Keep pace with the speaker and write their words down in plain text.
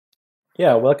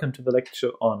Yeah, welcome to the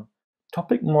lecture on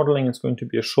topic modeling. It's going to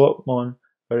be a short one,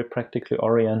 very practically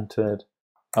oriented.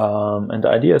 And the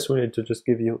idea is really to just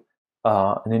give you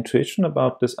an intuition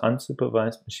about this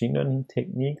unsupervised machine learning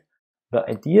technique. The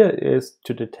idea is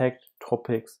to detect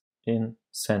topics in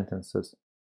sentences.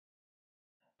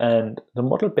 And the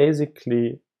model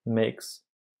basically makes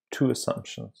two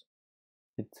assumptions.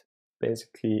 It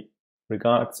basically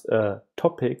regards a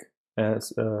topic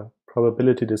as a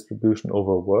probability distribution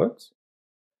over words.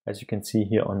 As you can see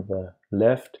here on the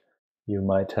left, you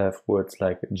might have words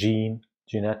like gene,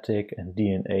 genetic, and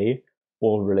DNA,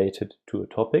 all related to a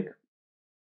topic.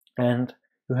 And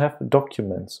you have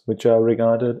documents, which are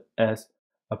regarded as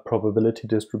a probability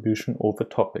distribution over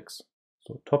topics.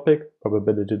 So topic,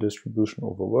 probability distribution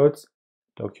over words,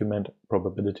 document,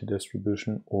 probability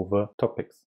distribution over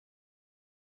topics.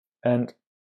 And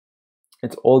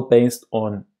it's all based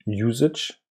on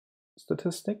usage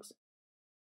statistics.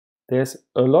 There's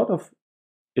a lot of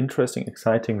interesting,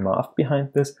 exciting math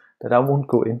behind this that I won't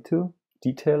go into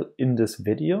detail in this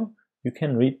video. You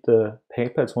can read the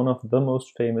paper. It's one of the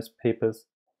most famous papers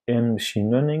in machine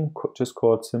learning, just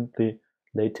called simply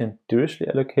Latent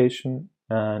Dirichlet allocation,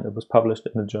 and it was published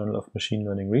in the Journal of Machine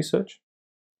Learning Research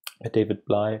by David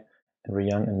Bly, Henry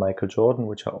Young, and Michael Jordan,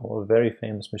 which are all very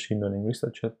famous machine learning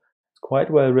researchers. It's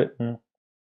quite well written,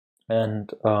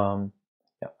 and I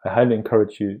highly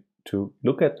encourage you to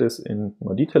look at this in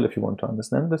more detail if you want to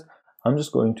understand this. I'm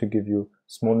just going to give you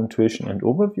small intuition and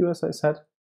overview, as I said.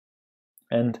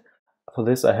 And for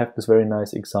this, I have this very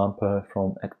nice example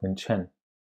from Edwin Chen.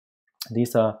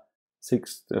 These are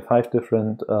 5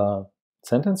 different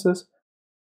sentences.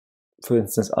 For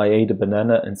instance, I ate a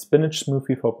banana and spinach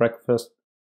smoothie for breakfast,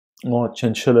 or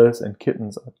chinchillas and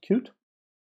kittens are cute.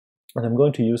 And I'm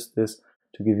going to use this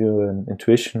to give you an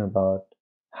intuition of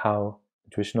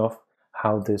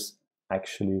how this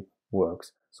actually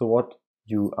works. So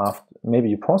maybe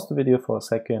you pause the video for a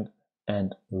second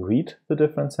and read the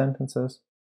different sentences.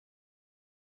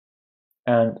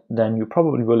 And then you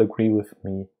probably will agree with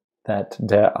me that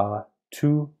there are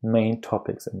 2 main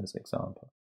topics in this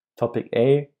example. Topic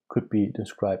A could be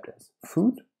described as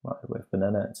food, right, with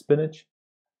banana and spinach.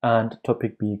 And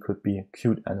topic B could be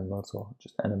cute animals or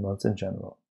just animals in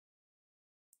general.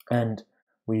 And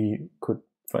we could,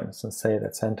 for instance, say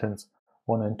that sentence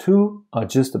 1 and 2 are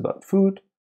just about food,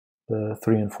 the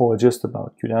 3 and 4 are just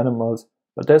about cute animals,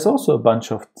 but there's also a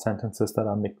bunch of sentences that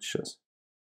are mixtures.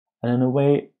 And in a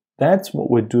way, that's what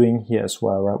we're doing here as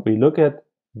well, right? We look at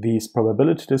these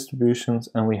probability distributions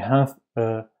and we have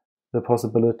the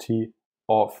possibility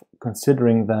of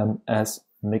considering them as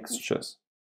mixtures.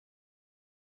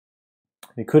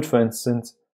 We could, for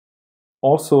instance,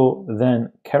 also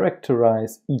then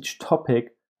characterize each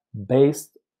topic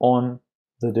based on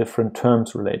the different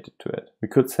terms related to it. We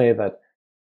could say that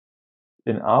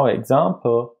in our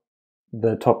example,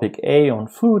 the topic A on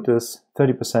food is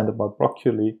 30% about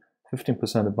broccoli,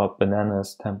 15% about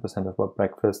bananas, 10% about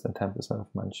breakfast, and 10% of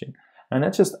munching. And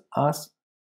that's just us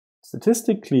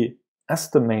statistically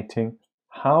estimating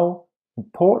how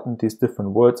important these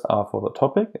different words are for the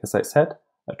topic. As I said,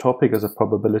 a topic is a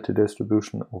probability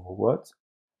distribution over words,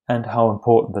 and how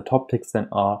important the topics then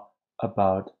are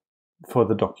for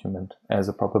the document as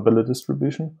a probability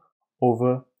distribution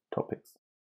over topics.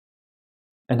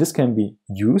 And this can be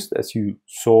used, as you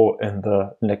saw in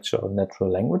the lecture on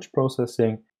natural language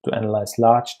processing, to analyze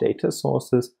large data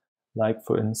sources, like,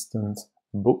 for instance,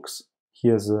 books.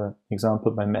 Here's an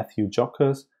example by Matthew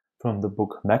Jockers from the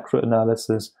book Macro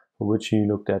Analysis, for which he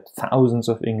looked at thousands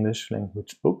of English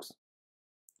language books.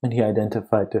 And he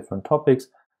identified different topics,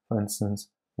 for instance,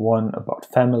 one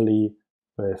about family,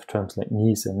 with terms like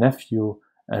niece and nephew,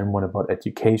 and one about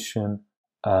education,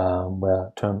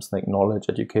 where terms like knowledge,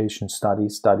 education,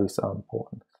 studies are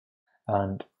important.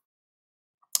 And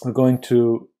we're going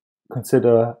to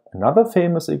consider another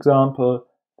famous example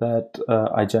that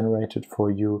I generated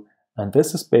for you. And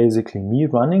this is basically me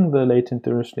running the latent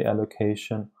Dirichlet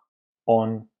allocation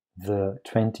on the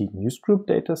 20 newsgroup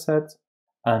datasets.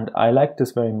 And I like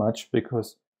this very much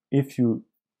because if you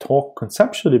talk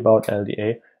conceptually about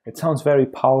LDA, it sounds very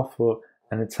powerful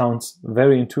and it sounds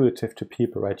very intuitive to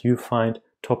people, right? You find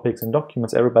topics and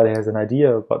documents, everybody has an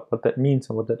idea about what that means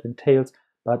and what that entails,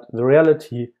 but the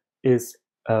reality is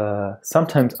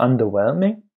sometimes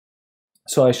underwhelming.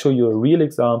 So I show you a real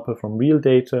example from real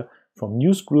data, from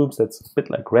news groups. That's a bit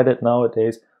like Reddit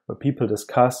nowadays, where people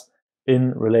discuss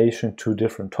in relation to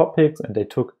different topics, and they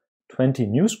took 20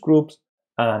 news groups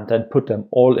and then put them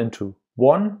all into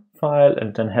one file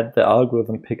and then had the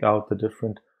algorithm pick out the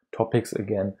different topics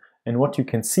again. And what you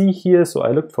can see here, so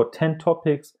I looked for 10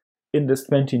 topics in this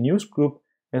 20 news group,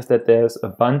 is that there's a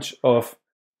bunch of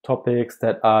topics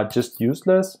that are just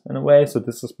useless in a way. So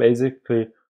this is basically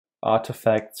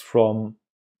artifacts from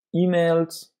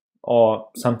emails or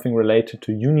something related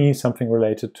to uni, something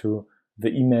related to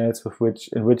the emails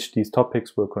in which these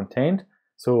topics were contained.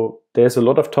 So there's a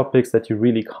lot of topics that you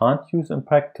really can't use in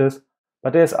practice,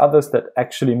 but there's others that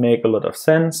actually make a lot of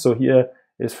sense. So here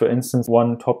is, for instance,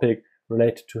 one topic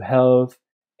related to health,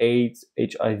 AIDS,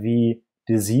 HIV,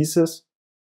 diseases.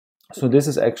 So this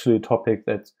is actually a topic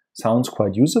that sounds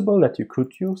quite usable, that you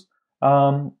could use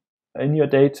in your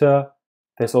data.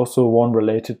 There's also one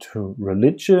related to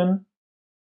religion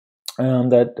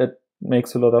that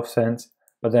makes a lot of sense.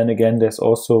 But then again, there's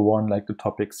also one like the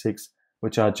topic 6,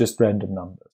 which are just random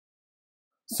numbers.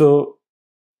 So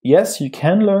yes, you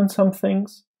can learn some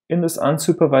things in this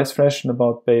unsupervised fashion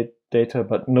about data,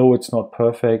 but no, it's not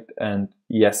perfect. And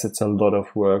yes, it's a lot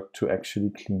of work to actually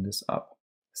clean this up.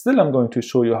 Still, I'm going to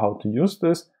show you how to use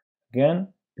this. Again,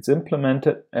 it's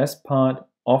implemented as part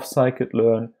of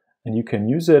scikit-learn, and you can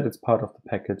use it. It's part of the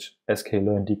package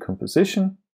sklearn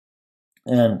decomposition,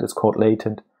 and it's called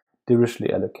Latent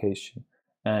Dirichlet allocation.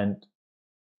 And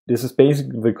this is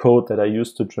basically the code that I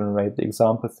used to generate the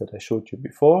examples that I showed you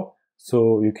before.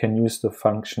 So you can use the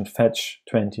function fetch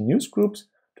 20 newsgroups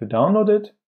to download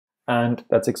it. And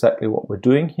that's exactly what we're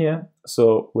doing here.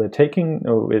 So we're taking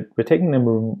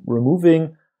them,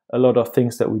 removing a lot of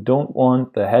things that we don't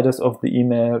want, the headers of the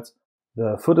emails,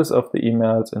 the footers of the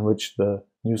emails in which the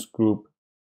newsgroup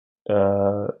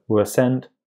were sent,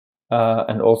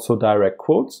 and also direct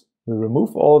quotes. We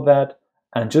remove all that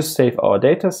and just save our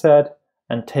data set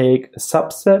and take a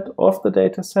subset of the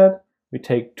data set. We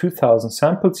take 2000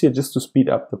 samples here just to speed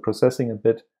up the processing a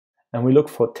bit, and we look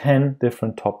for 10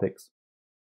 different topics.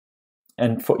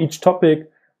 And for each topic,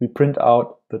 we print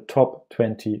out the top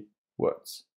 20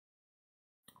 words.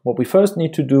 What we first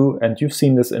need to do, and you've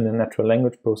seen this in the natural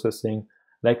language processing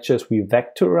lectures, we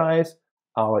vectorize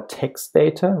our text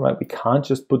data, right? We can't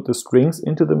just put the strings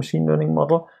into the machine learning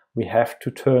model. We have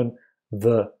to turn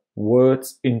the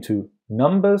words into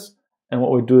numbers. And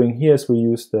what we're doing here is we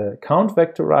use the count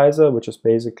vectorizer, which is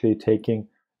basically taking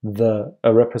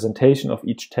a representation of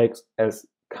each text as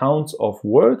counts of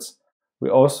words. We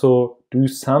also do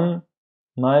some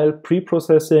mild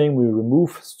pre-processing. We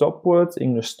remove stop words,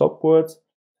 English stop words.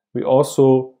 We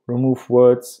also remove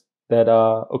words that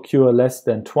occur less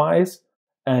than twice,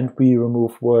 and we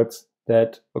remove words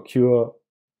that occur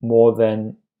in more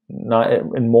than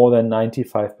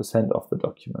 95% of the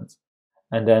documents.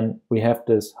 And then we have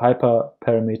this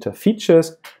hyperparameter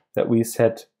features that we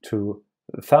set to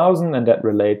 1000, and that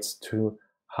relates to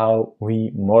how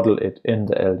we model it in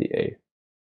the LDA.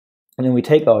 And then we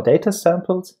take our data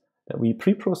samples that we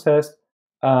pre-processed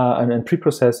and then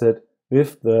pre-process it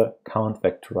with the count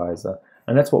vectorizer.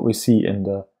 And that's what we see in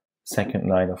the second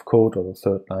line of code, or the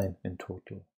third line in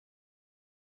total.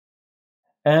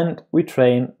 And we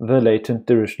train the latent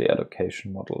Dirichlet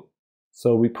allocation model.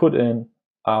 So we put in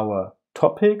our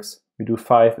topics. We do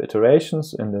 5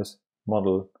 iterations in this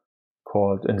model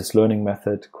in this learning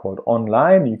method called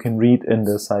online. You can read in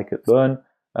the scikit-learn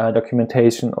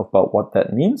documentation about what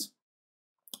that means.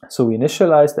 So we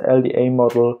initialize the LDA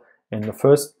model in the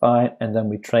first line, and then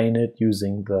we train it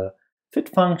using the fit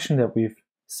function that we've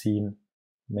seen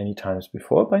many times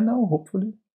before by now,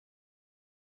 hopefully.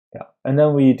 Yeah, and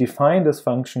then we define this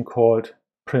function called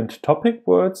print topic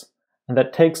words, and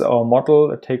that takes our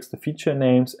model, it takes the feature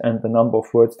names and the number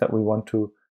of words that we want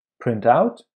to print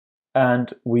out,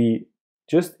 and we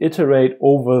just iterate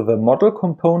over the model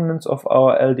components of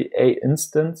our LDA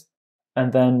instance,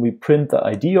 and then we print the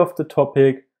ID of the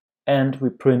topic, and we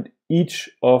print each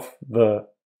of the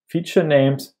feature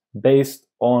names based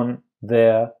on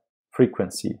their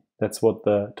frequency. That's what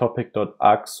the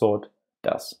topic.argsort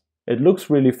does. It looks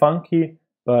really funky,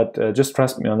 but just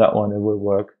trust me on that one, it will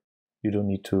work. You don't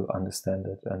need to understand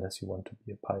it unless you want to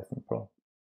be a Python pro.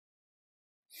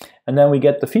 And then we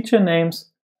get the feature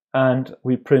names, and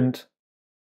we print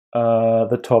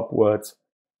the top words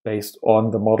based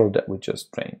on the model that we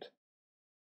just trained.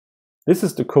 This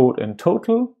is the code in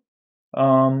total.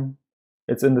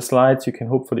 It's in the slides, you can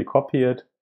hopefully copy it.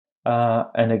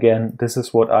 And again, this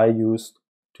is what I used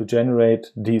to generate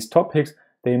these topics.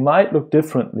 They might look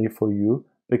differently for you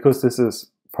because this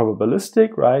is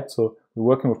probabilistic, right? So we're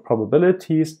working with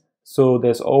probabilities, so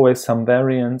there's always some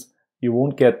variance. You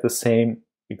won't get the same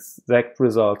exact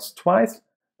results twice,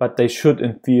 but they should,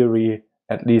 in theory,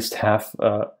 at least have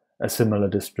a similar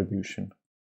distribution.